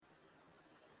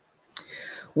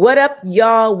What up,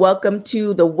 y'all? Welcome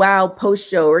to the Wow Post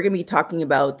Show. We're gonna be talking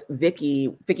about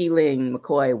Vickie Ling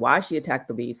McCoy, why she attacked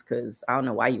the beast, because I don't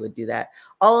know why you would do that.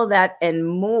 All of that and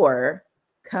more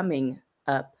coming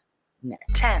up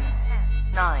next. 10,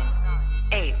 9,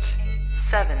 8,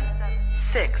 7,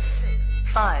 6,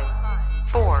 5,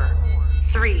 4,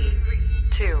 3,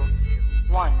 2,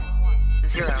 1,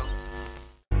 0.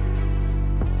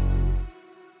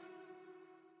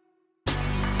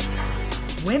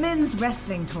 Women's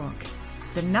Wrestling Talk,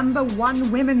 the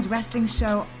 #1 women's wrestling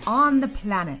show on the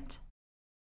planet.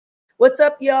 What's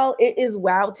up, y'all? It is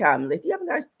Wow time. If you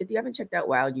haven't checked out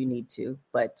Wow, you need to,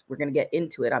 but we're gonna get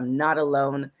into it. I'm not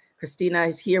alone. Christina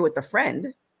is here with a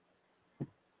friend.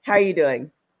 How are you doing?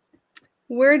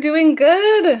 We're doing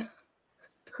good.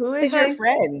 Who is your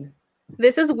friend?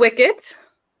 This is Wicket.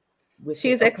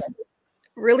 She's okay.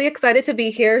 really excited to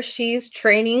be here. She's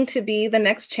training to be the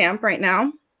next champ right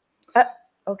now.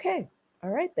 Okay. All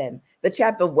right, then. The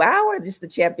champ of WoW or just the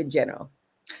champ in general?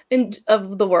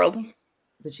 Of the world.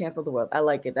 The champ of the world. I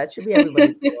like it. That should be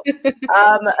everybody's goal.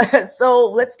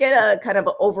 So let's get a kind of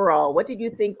overall. What did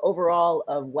you think overall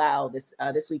of WoW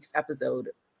this week's episode?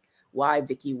 Why,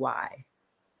 Vickie? Why?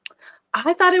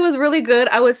 I thought it was really good.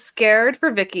 I was scared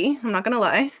for Vickie. I'm not going to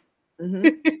lie.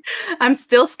 Mm-hmm. I'm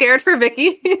still scared for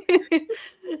Vickie.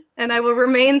 And I will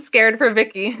remain scared for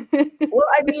Vickie. Well,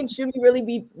 I mean, should we really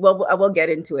be? Well, I will get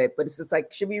into it, but it's just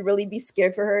like, should we really be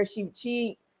scared for her?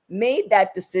 She made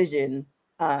that decision.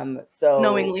 So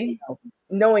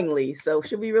knowingly. So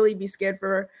should we really be scared for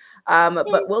her?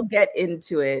 But we'll get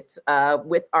into it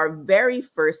with our very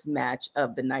first match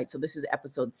of the night. So this is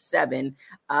episode 7.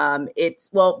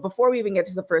 Before we even get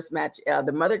to the first match,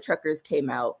 the Mother Truckers came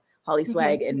out, Holly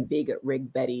Swag and Big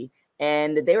Rig Betty.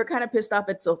 And they were kind of pissed off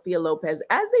at Sophia Lopez,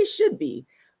 as they should be.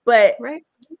 But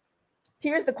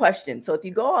Here's the question. So if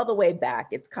you go all the way back,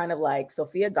 it's kind of like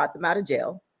Sophia got them out of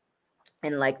jail.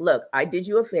 And like, look, I did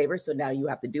you a favor, so now you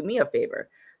have to do me a favor.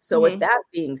 So with that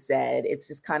being said, it's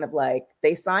just kind of like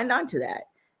they signed on to that.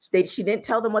 She didn't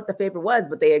tell them what the favor was,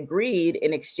 but they agreed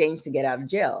in exchange to get out of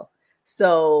jail.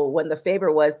 So when the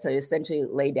favor was to essentially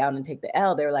lay down and take the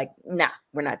L, they were like, nah,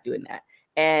 we're not doing that.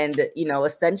 And,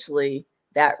 essentially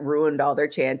that ruined all their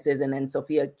chances. And then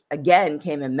Sophia again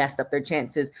came and messed up their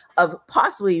chances of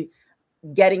possibly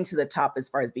getting to the top as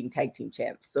far as being tag team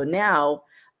champs. So now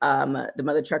the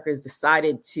Mother Truckers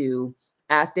decided to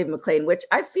ask David McLean, which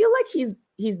I feel like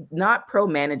he's not pro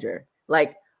manager.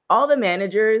 Like all the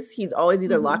managers, he's always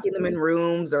either locking them in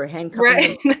rooms or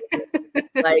handcuffing them.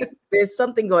 Like there's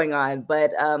something going on.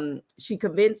 But they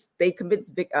convinced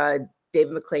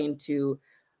David McLean to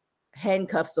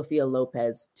handcuff Sophia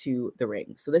Lopez to the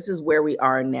ring. So this is where we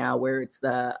are now, where it's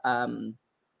the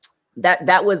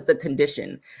that was the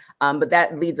condition. But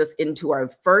that leads us into our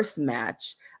first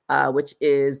match, which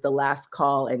is the Last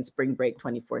Call and Spring Break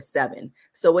 24/7.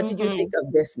 So what did you think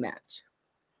of this match?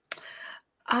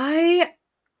 I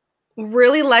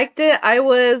really liked it. I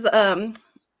was,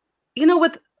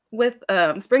 with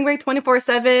Spring Break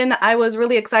 24/7, I was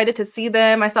really excited to see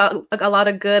them. I saw a lot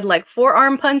of good like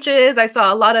forearm punches. I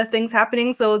saw a lot of things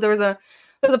happening. So there was a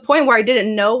point where I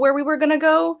didn't know where we were gonna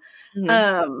go.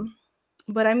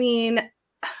 But I mean,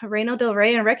 Reina Del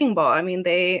Rey and Wrecking Ball, I mean,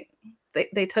 they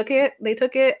took it. They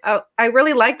took it. I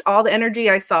really liked all the energy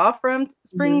I saw from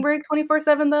Spring Break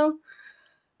 24/7 though.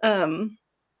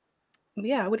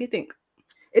 Yeah, what do you think?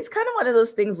 It's kind of one of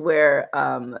those things where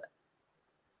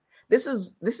this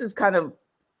is kind of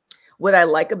what I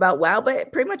like about WoW,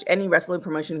 but pretty much any wrestling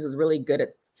promotion who's really good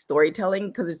at storytelling,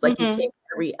 because it's like you take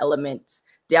every element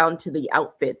down to the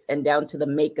outfits and down to the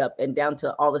makeup and down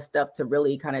to all the stuff to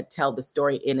really kind of tell the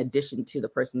story in addition to the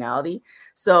personality.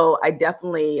 So I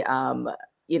definitely, I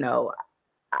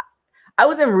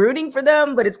wasn't rooting for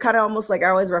them, but it's kind of almost like I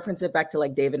always reference it back to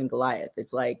like David and Goliath.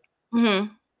 It's like,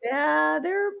 yeah,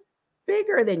 they're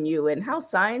bigger than you, and how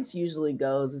science usually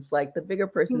goes, it's like the bigger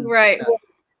person's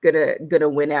gonna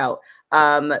win out.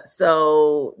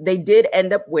 So they did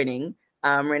end up winning.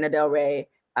 Reina Del Rey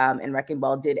and Wrecking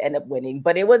Ball did end up winning,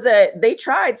 but they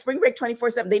tried Spring Break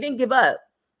 24/7. They didn't give up,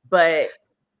 but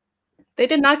they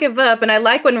did not give up. And I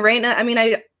like when Reina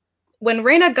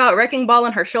got Wrecking Ball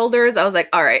on her shoulders, I was like,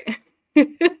 all right. Yeah,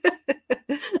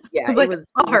 it was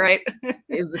all right.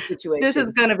 It was a situation. This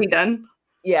is gonna be done.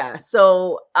 Yeah.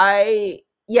 So I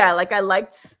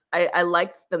liked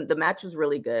the match was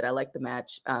really good. I liked the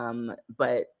match.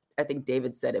 But I think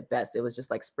David said it best. It was just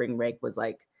like Spring Break was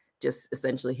like just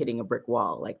essentially hitting a brick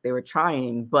wall. Like they were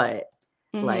trying, but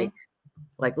like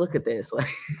look at this. Like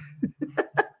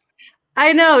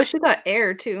I know she got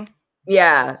air too.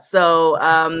 Yeah. So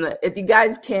if you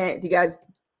guys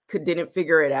didn't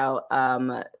figure it out.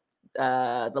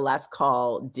 The last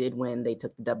call did win. They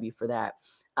took the W for that.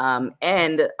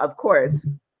 And of course,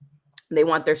 they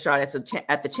want their shot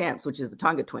at the champs, which is the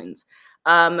Tonga twins.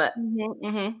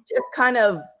 Just kind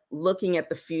of looking at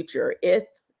the future, if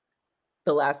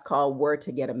the last call were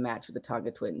to get a match with the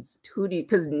Tonga twins,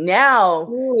 because now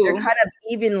they're kind of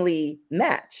evenly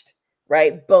matched,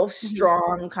 right? Both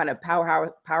strong kind of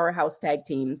powerhouse tag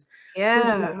teams.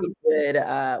 Yeah. Who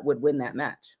would win that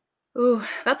match? Ooh,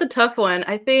 that's a tough one.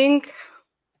 I think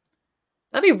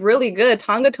that'd be really good.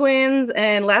 Tonga twins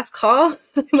and last call.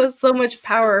 There's so much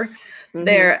power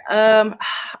there. I'm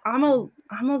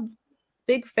a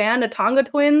big fan of Tonga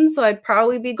twins, so I'd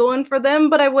probably be going for them,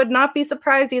 but I would not be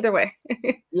surprised either way.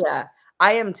 Yeah,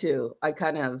 I am too. I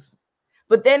kind of,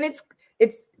 but then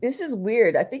this is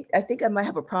weird. I think I might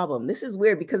have a problem. This is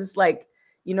weird because it's like,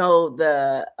 you know,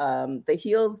 the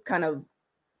heels kind of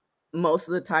most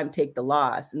of the time take the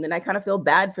loss, and then I kind of feel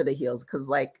bad for the heels because,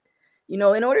 like, you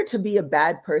know, in order to be a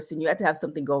bad person, you have to have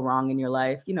something go wrong in your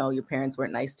life. You know, your parents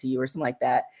weren't nice to you or something like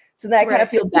that. So then I kind of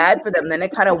feel bad for them. Then I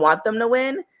kind of want them to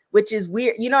win, which is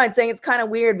weird. You know what I'm saying? It's kind of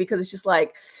weird because it's just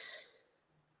like,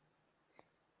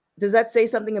 does that say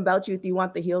something about you if you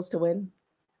want the heels to win?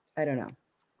 I don't know.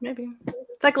 Maybe.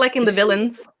 It's like liking the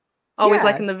villains. Always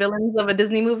liking the villains of a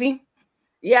Disney movie.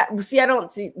 Yeah. See, I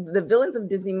don't see the villains of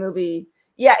Disney movie.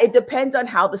 Yeah, it depends on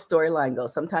how the storyline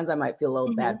goes. Sometimes I might feel a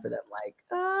little bad for them. Like,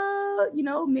 you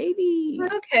know, maybe.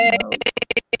 Okay.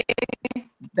 You know,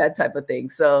 that type of thing.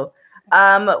 So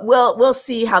we'll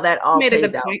see how that all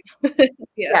plays out.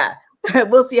 Yeah.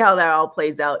 We'll see how that all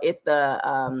plays out. If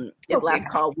last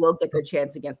call will get their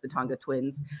chance against the Tonga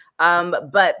twins.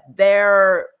 But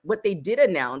what they did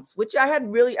announce, which I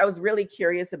was really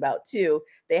curious about too.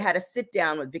 They had a sit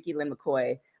down with Vickie Lynn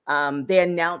McCoy. They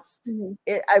announced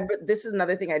it. This is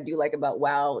another thing I do like about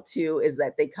WoW too, is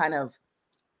that they kind of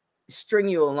string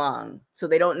you along. So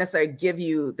they don't necessarily give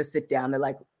you the sit down. They're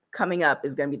like, coming up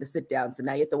is going to be the sit down. So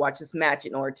now you have to watch this match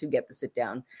in order to get the sit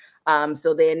down.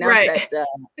 So they announced that,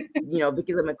 you know,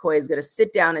 Vickie Lynn McCoy is going to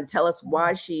sit down and tell us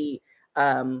why she,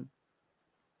 I don't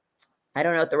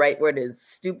know what the right word is,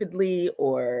 stupidly,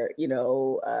 or, you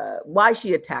know, why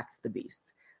she attacked the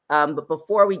Beast. But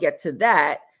before we get to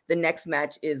that, the next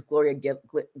match is Gloria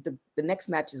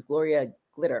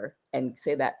Glitter, and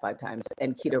say that 5 times,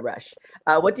 and Kita Rush.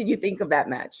 What did you think of that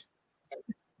match?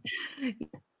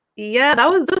 Yeah, that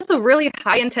was just a really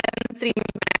high intensity match.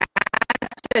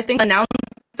 I think the announcer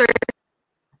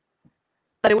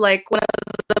that it was like one of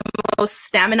the most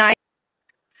staminized.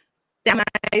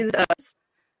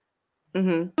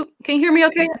 Can you hear me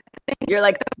okay? You're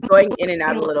like going in and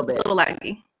out a little bit. A little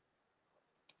laggy.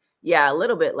 Yeah, a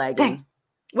little bit laggy. Dang.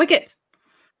 Wicked.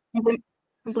 I'm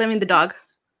blaming the dog.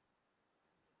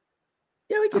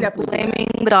 Yeah, we can definitely blaming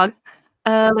the dog.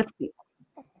 Let's see.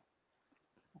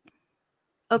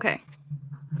 Okay.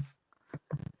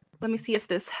 Let me see if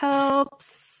this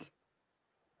helps.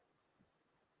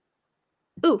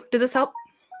 Ooh, does this help?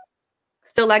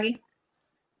 Still laggy?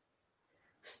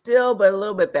 Still, but a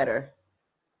little bit better.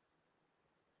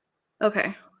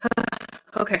 Okay.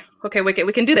 Okay, Wicked,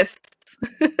 we can do this.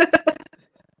 I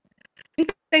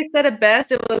think they said it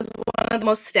best. It was one of the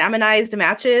most staminized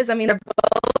matches. I mean, they're both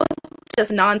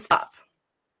just nonstop.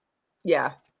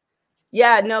 Yeah.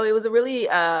 No, it was a really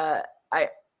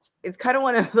it's kind of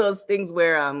one of those things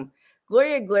where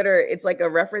Gloria Glitter, it's like a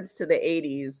reference to the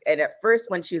 80s. And at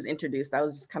first when she was introduced, I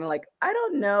was just kind of like, I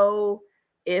don't know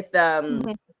if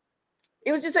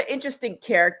it was just an interesting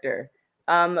character.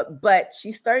 But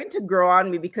she's starting to grow on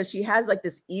me because she has like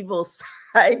this evil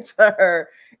side to her.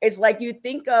 It's like you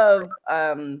think of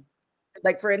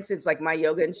like, for instance, like my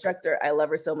yoga instructor, I love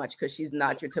her so much because she's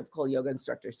not your typical yoga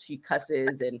instructor. She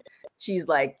cusses, and she's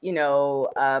like, you know,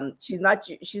 she's not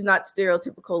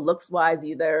stereotypical looks wise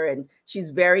either. And she's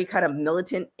very kind of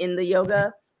militant in the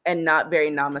yoga and not very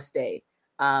namaste.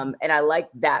 And I like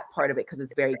that part of it because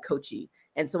it's very coachy.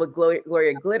 And so with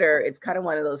Gloria Glitter, it's kind of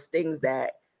one of those things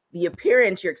that the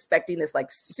appearance, you're expecting this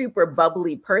like super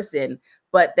bubbly person,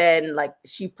 but then like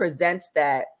she presents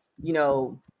that, you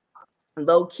know,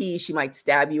 low key, she might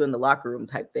stab you in the locker room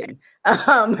type thing.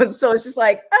 So it's just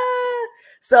like,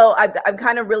 so I'm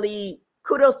kind of really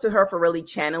kudos to her for really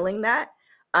channeling that.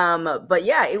 But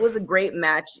yeah, it was a great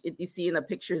match. If you see in the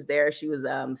pictures there, she was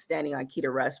standing on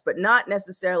Kita Rush, but not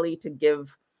necessarily to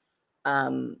give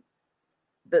the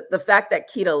fact that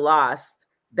Kita lost,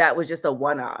 that was just a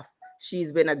one-off.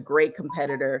 She's been a great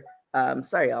competitor.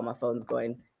 Sorry, all my phone's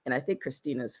going, and I think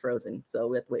Christina's frozen, so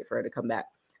we have to wait for her to come back.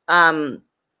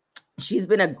 She's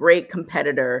been a great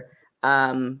competitor.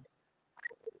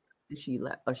 She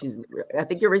left. Oh, I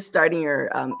think you're restarting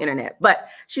your internet, but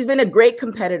she's been a great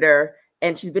competitor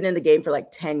and she's been in the game for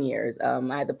like 10 years. I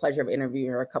had the pleasure of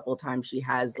interviewing her a couple of times. She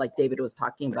has, like David was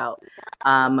talking about,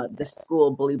 the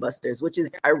school Bully Busters, which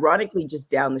is ironically just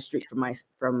down the street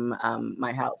from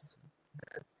my house.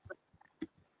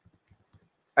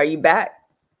 Are you back?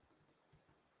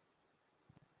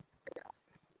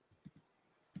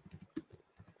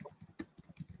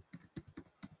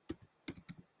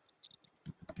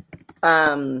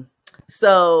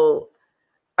 So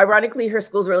ironically, her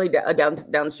school's really down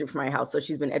the street from my house. So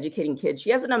she's been educating kids.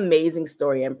 She has an amazing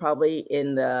story, and probably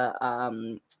in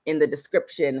the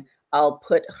description, I'll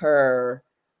put her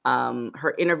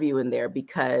interview in there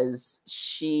because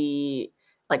she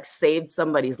like saved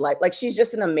somebody's life. Like she's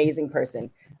just an amazing person.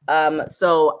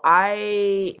 So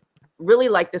I really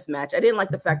like this match. I didn't like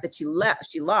the fact that she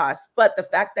lost, but the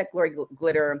fact that Gloria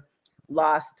Glitter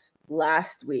lost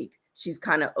last week, she's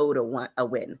kind of owed a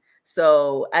win.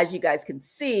 So as you guys can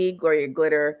see, Gloria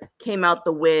Glitter came out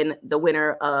the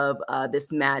winner of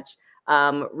this match.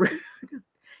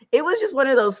 It was just one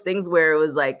of those things where it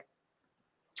was like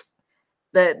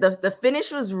the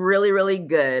finish was really, really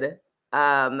good.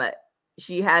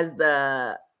 She has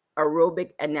the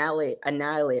aerobic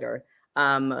annihilator,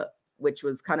 which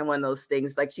was kind of one of those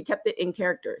things. Like she kept it in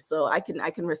character, so I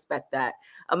can respect that.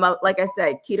 Like I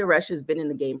said, Keita Rush has been in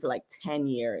the game for like 10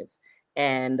 years,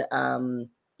 and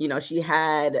she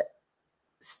had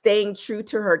staying true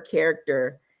to her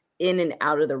character in and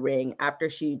out of the ring. After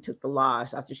she took the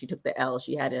loss, after she took the L,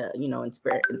 she had a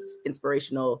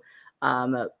inspirational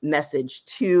message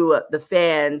to the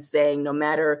fans saying, no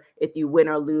matter if you win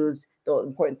or lose, the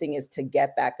important thing is to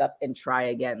get back up and try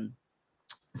again.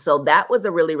 So that was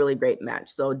a really, really great match.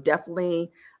 So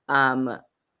definitely,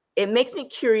 it makes me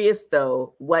curious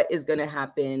though, what is going to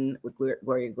happen with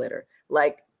Gloria Glitter?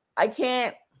 Like, I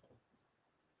can't,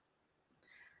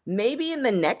 maybe in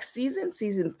the next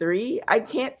season 3, I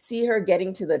can't see her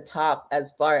getting to the top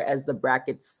as far as the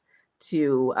brackets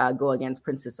to go against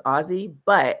Princess Aussie,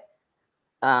 but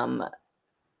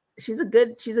she's a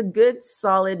good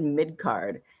solid mid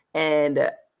card,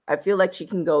 and I feel like she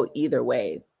can go either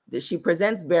way. She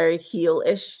presents very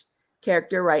heel-ish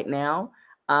character right now,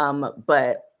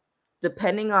 but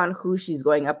depending on who she's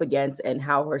going up against and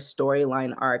how her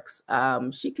storyline arcs,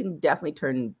 she can definitely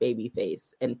turn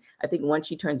babyface. And I think once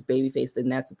she turns babyface, then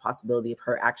that's a possibility of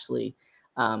her actually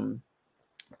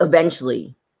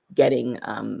eventually getting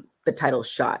the title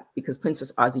shot, because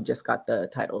Princess Aussie just got the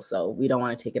title, so we don't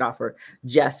want to take it off her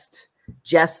just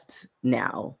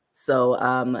now. So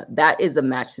that is a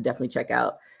match to definitely check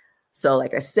out. So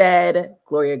like I said,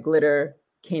 Gloria Glitter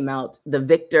came out the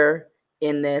victor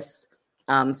in this.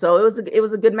 So it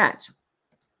was a good match.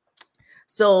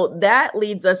 So that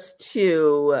leads us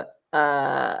to,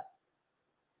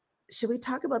 should we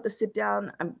talk about the sit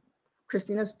down?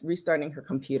 Christina's restarting her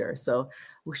computer. So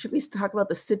should we talk about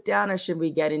the sit down, or should we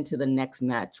get into the next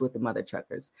match with the Mother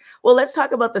Truckers? Well, let's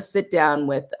talk about the sit down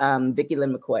with Vickie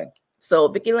Lynn McCoy. So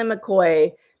Vickie Lynn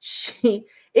McCoy,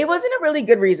 it wasn't a really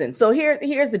good reason. So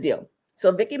here's the deal.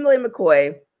 So Vickie Lynn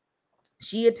McCoy,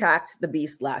 she attacked the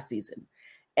Beast last season.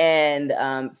 And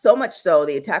so much so,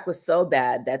 the attack was so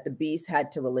bad that the Beast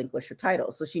had to relinquish her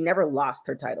title. So she never lost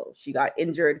her title. She got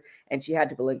injured and she had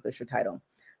to relinquish her title.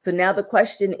 So now the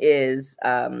question is,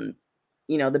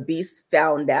 the Beast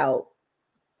found out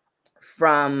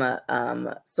from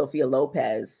Sophia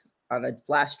Lopez on a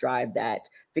flash drive that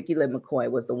Vickie Lynn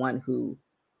McCoy was the one who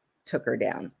took her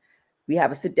down. We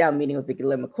have a sit-down meeting with Vickie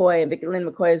Lynn McCoy, and Vickie Lynn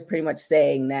McCoy is pretty much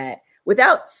saying that,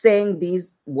 without saying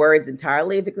these words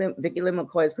entirely, Vickie Lynn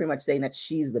McCoy is pretty much saying that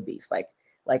she's the Beast. Like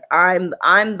I'm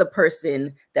the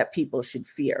person that people should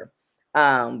fear,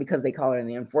 because they call her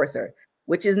the Enforcer,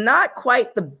 which is not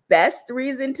quite the best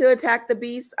reason to attack the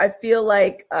Beast. I feel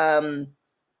like, I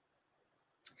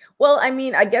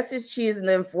guess she is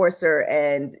the Enforcer,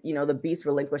 and the Beast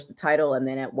relinquished the title, and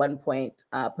then at one point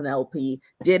Penelope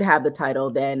did have the title,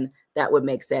 then that would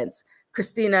make sense.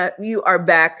 Christina, you are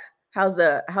back. How's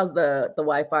the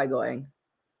Wi-Fi going?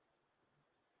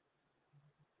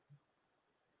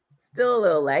 Still a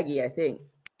little laggy, I think.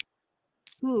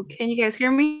 Ooh, can you guys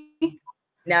hear me?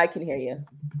 Now I can hear you.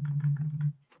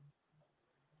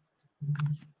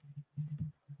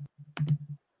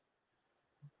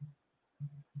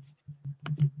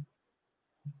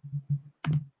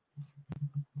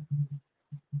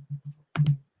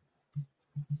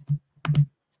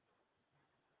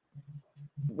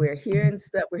 We're hearing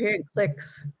stuff. We're hearing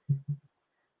clicks.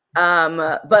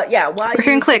 But yeah, while we're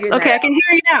hearing clicks. Okay, I can hear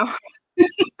you now.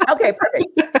 Okay, perfect.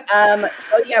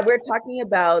 So yeah, we're talking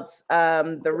about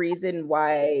the reason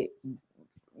why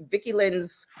Vickie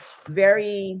Lynn's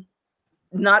very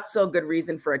not so good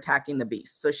reason for attacking the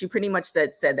Beast. So she pretty much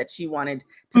said that she wanted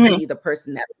to be the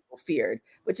person that people feared,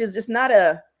 which is just not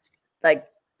a, like,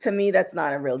 to me, that's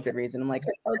not a real good reason. I'm like,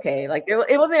 okay, like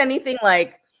it wasn't anything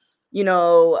like,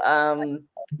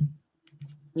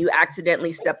 you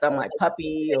accidentally stepped on my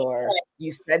puppy or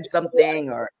you said something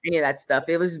or any of that stuff.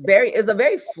 It was a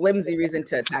very flimsy reason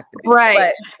to attack the Beast.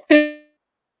 Right.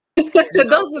 But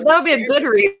that would be a good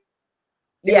reason.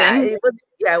 Yeah, it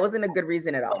wasn't a good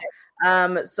reason at all.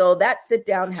 So that sit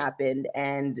down happened,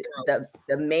 and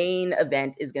the main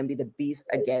event is going to be the Beast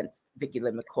against Vickie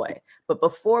Lynn McCoy. But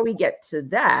before we get to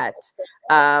that,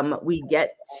 we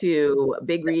get to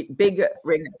Big Rig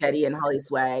Betty and Holly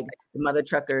Swag, the Mother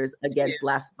Truckers against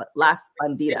Las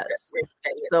Bandidas.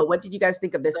 So what did you guys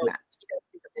think of this match?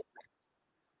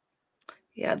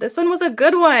 Yeah, this one was a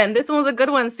good one.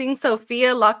 Seeing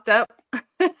Sophia locked up,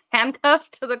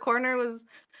 handcuffed to the corner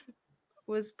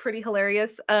was pretty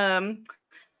hilarious. I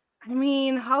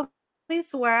mean, Holly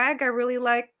Swag, I really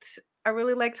liked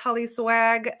Holly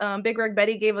Swag. Big Rig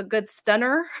Betty gave a good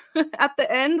stunner at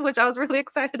the end, which I was really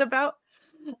excited about.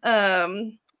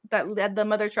 That led the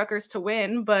Mother Truckers to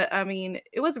win. But I mean,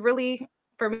 it was really,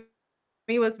 for me,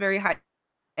 it was very high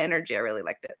energy. I really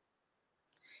liked it.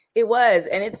 It was,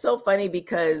 and it's so funny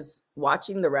because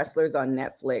watching the wrestlers on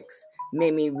Netflix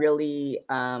made me really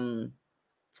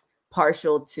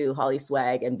partial to Holly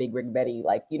Swag and Big Rig Betty.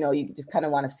 Like, you just kind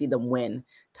of want to see them win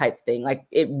type thing, like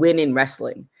win in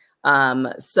wrestling.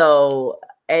 So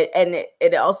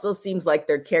it also seems like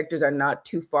their characters are not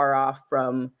too far off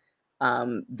from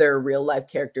their real life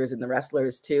characters in the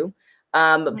wrestlers too.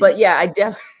 But yeah,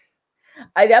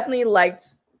 I definitely liked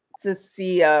to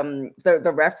see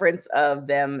the reference of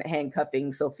them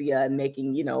handcuffing Sophia and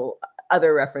making,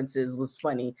 other references was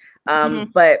funny.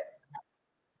 But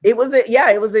it was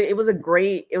a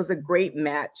great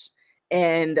match.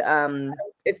 And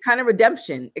it's kind of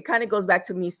redemption. It kind of goes back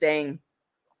to me saying,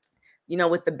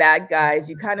 with the bad guys,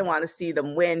 you kind of want to see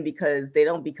them win because they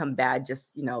don't become bad,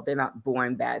 just, they're not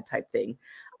born bad type thing.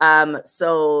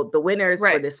 So the winners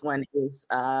for this one is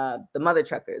the Mother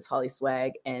Truckers, Holly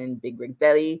Swag and Big Rig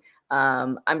Betty.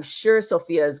 I'm sure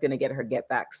Sophia is going to get her get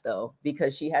backs though,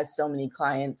 because she has so many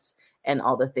clients and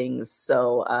all the things.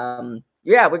 So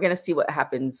yeah, we're going to see what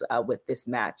happens with this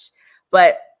match.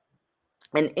 But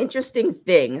an interesting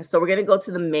thing. So we're going to go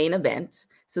to the main event.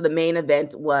 So the main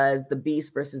event was the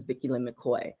Beast versus Vickie Lynn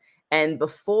McCoy. And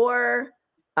before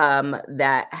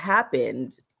that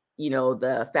happened,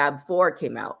 the Fab Four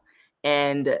came out,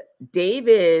 and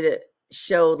David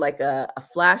showed like a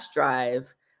flash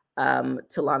drive to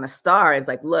Lana Star. It's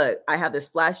like, look, I have this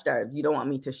flash drive. You don't want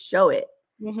me to show it.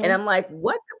 And I'm like,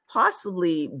 what could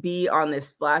possibly be on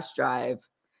this flash drive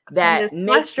that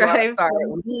makes Lana Star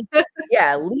leave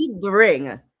the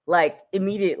ring like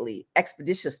immediately,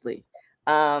 expeditiously?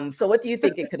 So what do you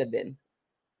think it could have been?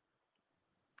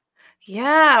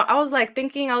 Yeah, I was like,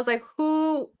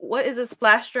 what is this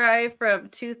flash drive from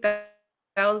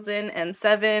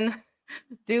 2007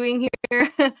 doing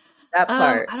here? That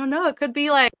part. I don't know. It could be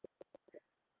like,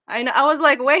 I know. I was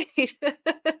like, wait,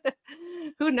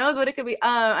 who knows what it could be?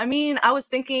 I mean, I was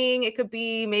thinking it could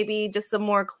be maybe just some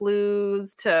more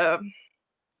clues to,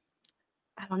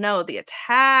 I don't know, the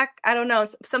attack. I don't know,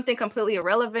 something completely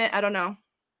irrelevant. I don't know.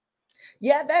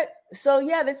 Yeah,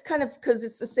 that's kind of because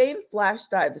it's the same flash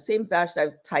drive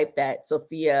type that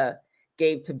Sophia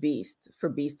gave to Beast for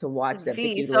Beast to watch. That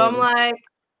Vickie so Lynn. I'm like,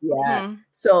 yeah.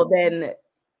 So then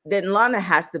Lana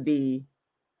has to be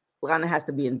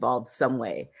involved some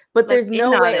way, but there's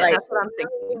no way. Like, that's what I'm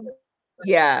thinking.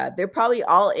 Yeah, they're probably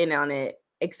all in on it,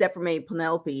 except for maybe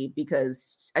Penelope,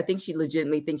 because I think she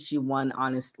legitimately thinks she won,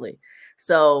 honestly.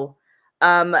 So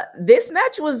this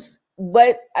match was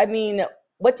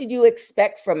what did you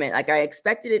expect from it? Like, I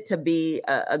expected it to be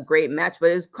a great match,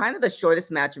 but it was kind of the shortest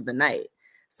match of the night.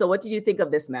 So what did you think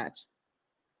of this match?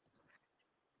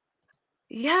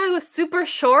 Yeah, it was super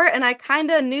short, and I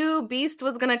kind of knew Beast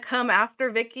was going to come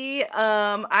after Vickie.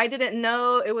 I didn't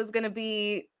know it was going to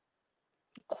be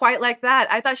quite like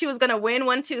that. I thought she was going to win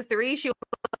 1, 2, 3. She was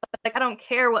like, I don't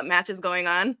care what match is going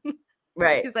on.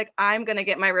 Right. She was like, I'm going to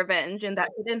get my revenge, and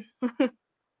that did.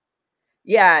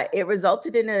 Yeah, it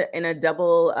resulted in a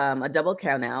double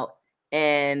count out.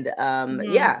 And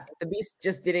yeah, the Beast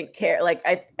just didn't care. Like,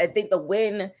 I think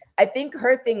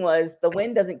her thing was the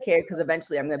win doesn't care because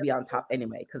eventually I'm gonna be on top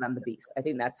anyway because I'm the Beast. I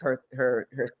think that's her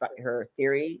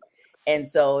theory. And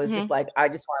so it's just like, I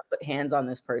just want to put hands on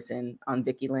this person, on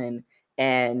Vickie Lynn,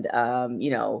 and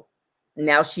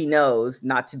now she knows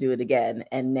not to do it again.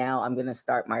 And now I'm going to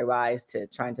start my rise to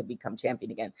trying to become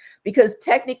champion again. Because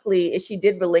technically, if she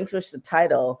did relinquish the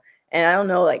title, and I don't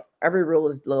know, like every rule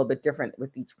is a little bit different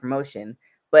with each promotion,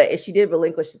 but if she did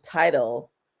relinquish the title,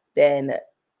 then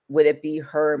would it be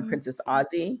her and Princess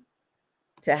Aussie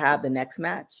to have the next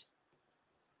match?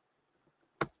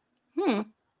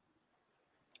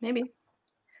 Maybe.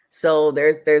 So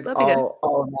there's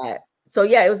all that. So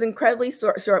yeah, it was an incredibly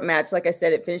short match. Like I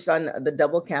said, it finished on the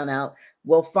double count out.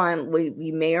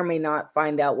 We may or may not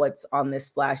find out what's on this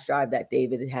flash drive that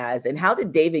David has, and how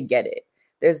did David get it?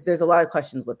 There's a lot of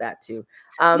questions with that too.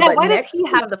 But why does he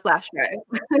have the flash drive?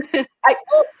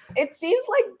 It seems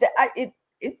like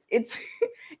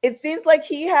it seems like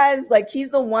he has, like, he's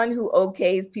the one who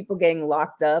okays people getting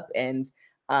locked up, and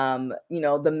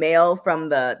the mail from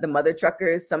the mother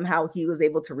truckers, somehow he was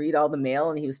able to read all the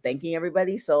mail and he was thanking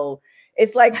everybody. So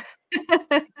it's like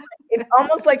it's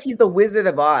almost like he's the Wizard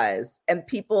of Oz, and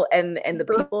people and the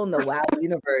people in the WoW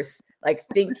universe like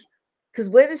think, because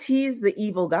what is he's the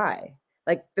evil guy?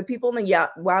 Like the people in the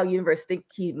WoW universe think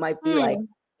he might be like,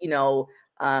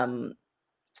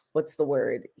 what's the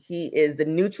word? He is the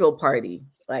neutral party.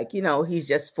 Like, he's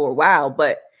just for WoW,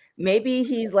 but maybe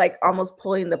he's like almost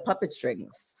pulling the puppet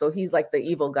strings. So he's like the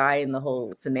evil guy in the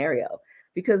whole scenario.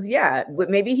 Because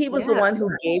maybe he was the one who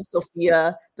gave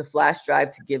Sophia the flash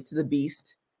drive to give to the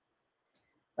Beast.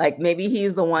 Like maybe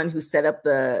he's the one who set up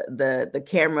the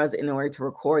cameras in order to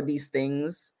record these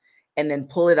things and then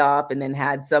pull it off, and then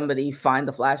had somebody find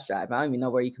the flash drive. I don't even know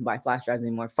where you can buy flash drives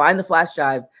anymore. Find the flash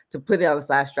drive to put it on the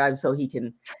flash drive so he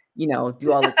can, do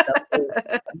all that stuff. So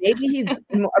maybe he's a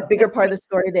bigger part of the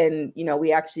story than,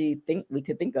 we actually think we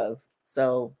could think of.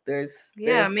 So there's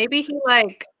maybe he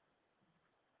like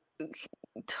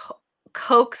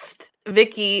coaxed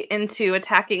Vickie into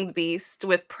attacking the Beast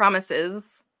with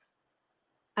promises.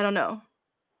 I don't know.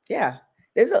 Yeah.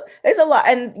 There's a lot,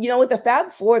 and with the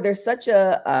Fab Four, there's such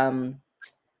a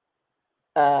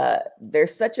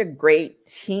great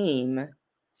team,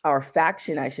 or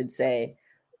faction, I should say.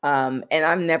 And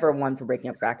I'm never one for breaking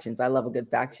up factions. I love a good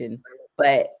faction,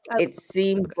 but it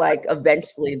seems like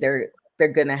eventually they're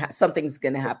gonna something's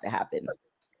gonna have to happen.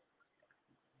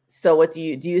 So what do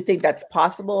you think that's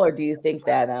possible, or do you think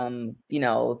that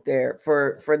they're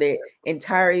for the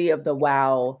entirety of the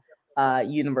WoW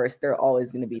universe, they're always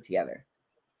going to be together?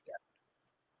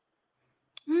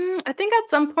 I think at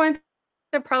some point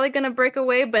they're probably going to break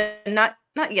away, but not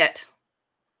yet.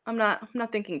 I'm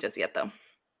not thinking just yet, though.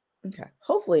 Okay,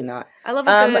 hopefully not. I love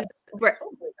a good.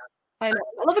 I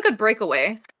love a good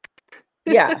breakaway.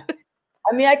 Yeah,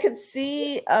 I mean, I could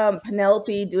see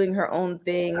Penelope doing her own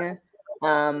thing,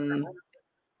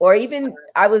 or even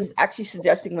I was actually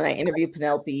suggesting when I interviewed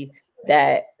Penelope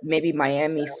that maybe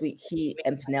Miami Sweet Heat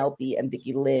and Penelope and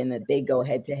Vickie Lynn, they go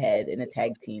head to head in a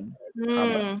tag team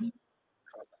combo.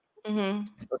 So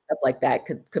stuff like that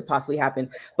could possibly happen.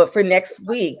 But for next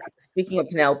week, speaking of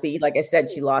Penelope, like I said,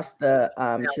 she lost the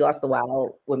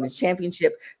WoW Women's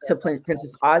Championship to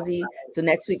Princess Aussie. So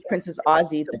next week, Princess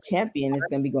Aussie, the champion, is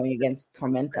going to be going against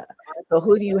Tormenta. So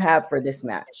who do you have for this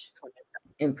match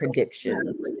in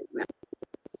predictions?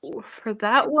 For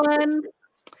that one,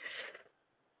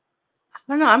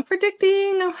 I don't know. I'm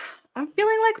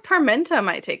feeling like Tormenta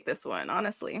might take this one,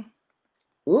 honestly.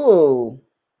 Ooh.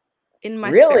 In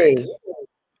my spirit.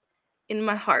 In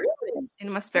my heart. In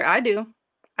my spirit. I do.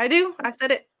 I said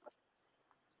it.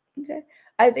 Okay.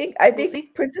 I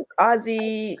think Princess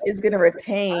Aussie is gonna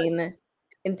retain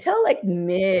until like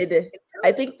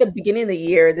I think the beginning of the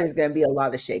year there's gonna be a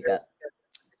lot of shakeup.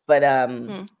 But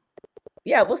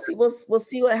yeah, we'll see. We'll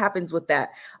see what happens with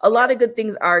that. A lot of good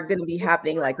things are gonna be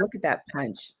happening. Like, look at that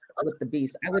punch with the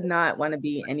Beast. I would not want to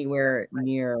be anywhere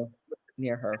near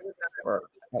her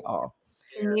at all.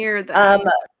 Near them.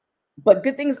 But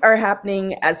good things are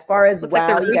happening as far as Looks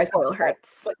WoW. Like you guys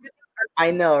hurts.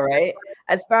 I know, right?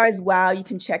 As far as WoW, you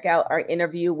can check out our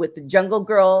interview with the Jungle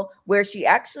Girl, where she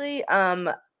actually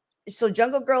so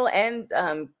Jungle Girl and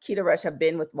Kita Rush have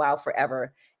been with WoW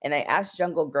forever. And I asked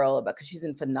Jungle Girl because she's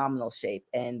in phenomenal shape,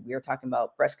 and we were talking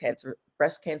about breast cancer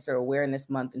awareness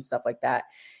month and stuff like that.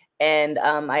 And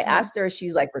I asked her if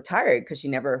she's like retired, because she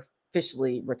never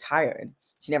officially retired.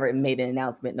 She never made an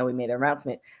announcement. No, we made an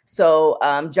announcement. So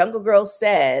Jungle Girl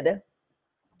said,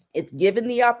 if given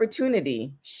the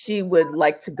opportunity, she would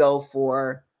like to go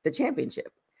for the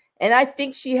championship. And I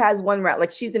think she has one round.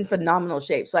 Like, she's in phenomenal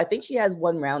shape. So I think she has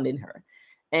one round in her.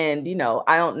 And,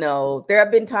 I don't know. There have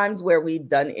been times where we've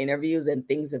done interviews and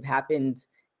things have happened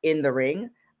in the ring.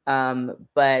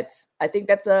 But I think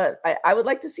I would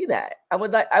like to see that. I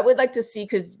would like to see,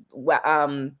 because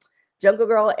Jungle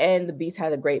Girl and the Beast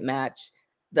had a great match.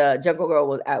 The Jungle Girl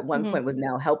was at one point was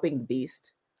now helping the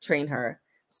Beast train her.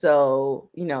 So,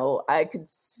 you know, I could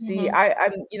see,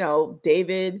 I'm, you know,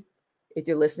 David, if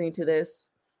you're listening to this,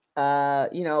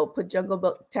 you know, put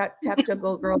tap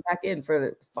Jungle Girl back in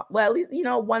for well, at least, you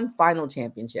know, one final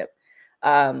championship.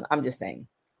 I'm just saying.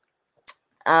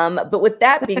 But with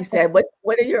that being said, what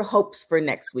are your hopes for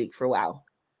next week for WoW?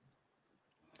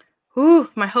 Ooh,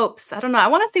 my hopes. I don't know. I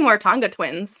want to see more Tonga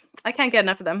twins. I can't get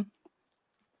enough of them.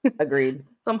 Agreed.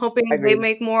 So I'm hoping they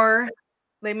make more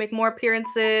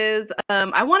appearances.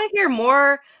 I want to hear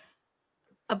more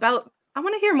about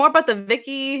the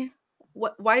Vickie,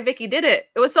 why Vickie did it.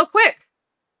 It was so quick.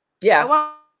 Yeah. I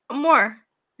want more.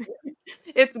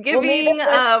 It's giving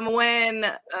when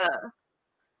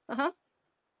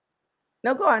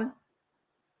No, go on.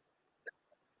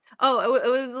 Oh,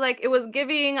 it was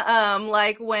giving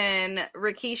like when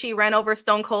Rikishi ran over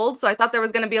Stone Cold, so I thought there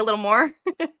was going to be a little more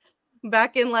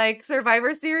back in like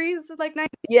Survivor Series like 99.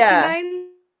 Yeah.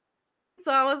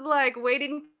 So I was like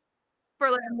waiting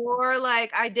for like more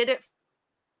like I did it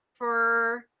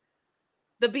for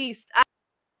the Beast.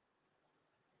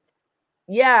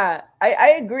 Yeah,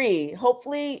 I agree.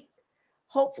 Hopefully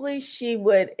she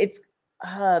would. It's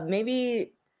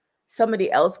maybe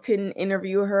somebody else can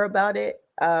interview her about it.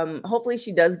 Hopefully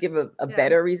she does give a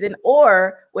better reason,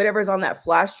 or whatever's on that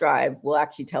flash drive will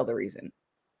actually tell the reason.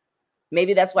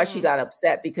 Maybe that's why she got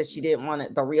upset, because she didn't want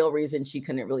it. The real reason she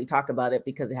couldn't really talk about it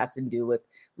because it has to do with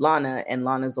Lana, and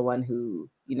Lana's the one who,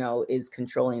 you know, is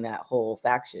controlling that whole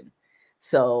faction.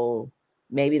 So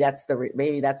maybe that's the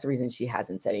reason she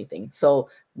hasn't said anything. So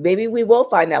maybe we will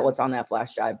find out what's on that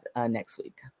flash drive next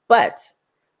week. But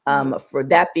for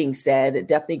that being said,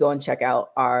 definitely go and check out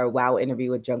our WoW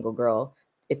interview with Jungle Girl.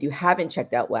 If you haven't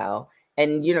checked out WoW,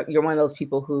 and you know you're one of those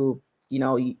people who, you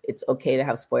know, it's okay to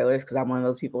have spoilers, because I'm one of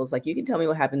those people. It's like, you can tell me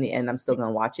what happened in the end, I'm still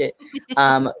gonna watch it.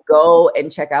 Go and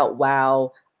check out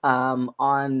WoW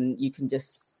you can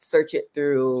just search it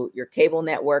through your cable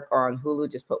network or on Hulu.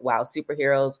 Just put WoW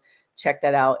Superheroes. Check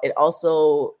that out.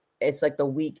 It's like a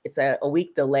week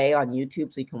delay on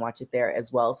YouTube, so you can watch it there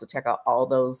as well. So check out all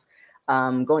those.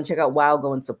 Go and check out WoW.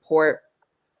 Go and support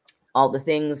all the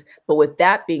things. But with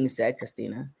that being said,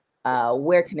 Christina,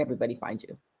 where can everybody find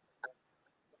you?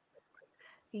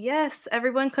 Yes,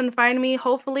 everyone can find me.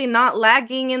 Hopefully not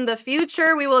lagging in the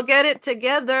future. We will get it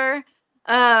together.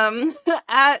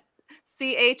 At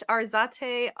CH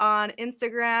Arzate on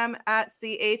Instagram, at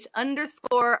CH_Arzate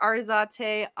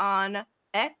on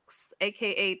X,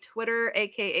 aka Twitter,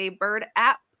 aka Bird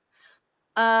app.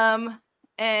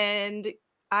 And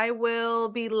I will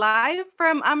be live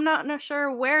from, I'm not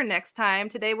sure where next time.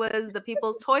 Today was the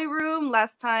People's Toy Room.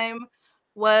 Last time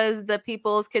was the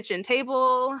People's Kitchen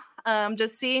Table.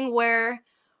 Just seeing where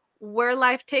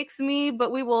life takes me,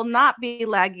 but we will not be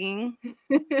lagging.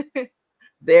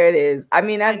 There it is. I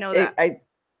mean, I know that.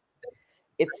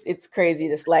 It's crazy,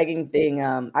 this lagging thing.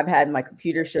 I've had my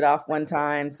computer shut off one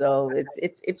time, so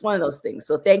it's one of those things.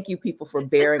 So thank you, people, for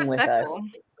bearing with us.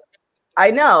 I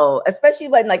know, especially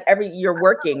when like you're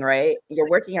working, right? You're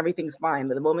working, everything's fine,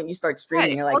 but the moment you start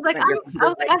streaming, you're like,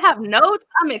 I have notes.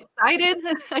 I'm excited.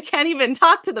 I can't even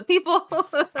talk to the people.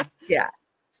 Yeah.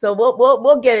 So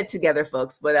we'll get it together,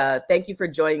 folks. But thank you for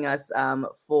joining us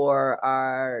for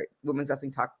our Women's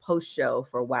Wrestling Talk post show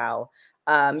for WoW.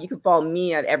 You can follow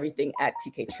me at everything at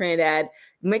TK Trinidad.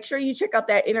 Make sure you check out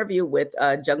that interview with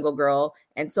Jungle Girl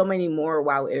and so many more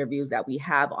WoW interviews that we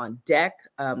have on deck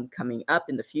coming up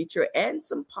in the future, and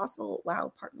some possible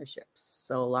WoW partnerships.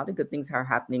 So a lot of good things are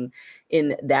happening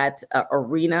in that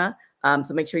arena.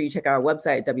 So make sure you check out our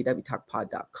website at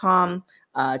www.talkpod.com.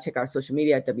 Check our social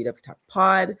media at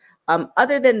www.talkpod.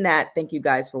 Other than that, thank you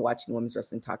guys for watching Women's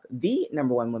Wrestling Talk, the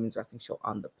 #1 women's wrestling show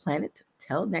on the planet.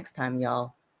 Till next time,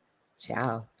 y'all.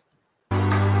 Ciao.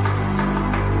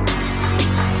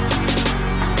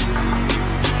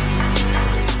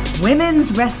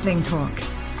 Women's Wrestling Talk,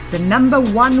 the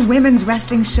 #1 women's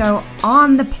wrestling show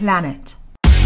on the planet.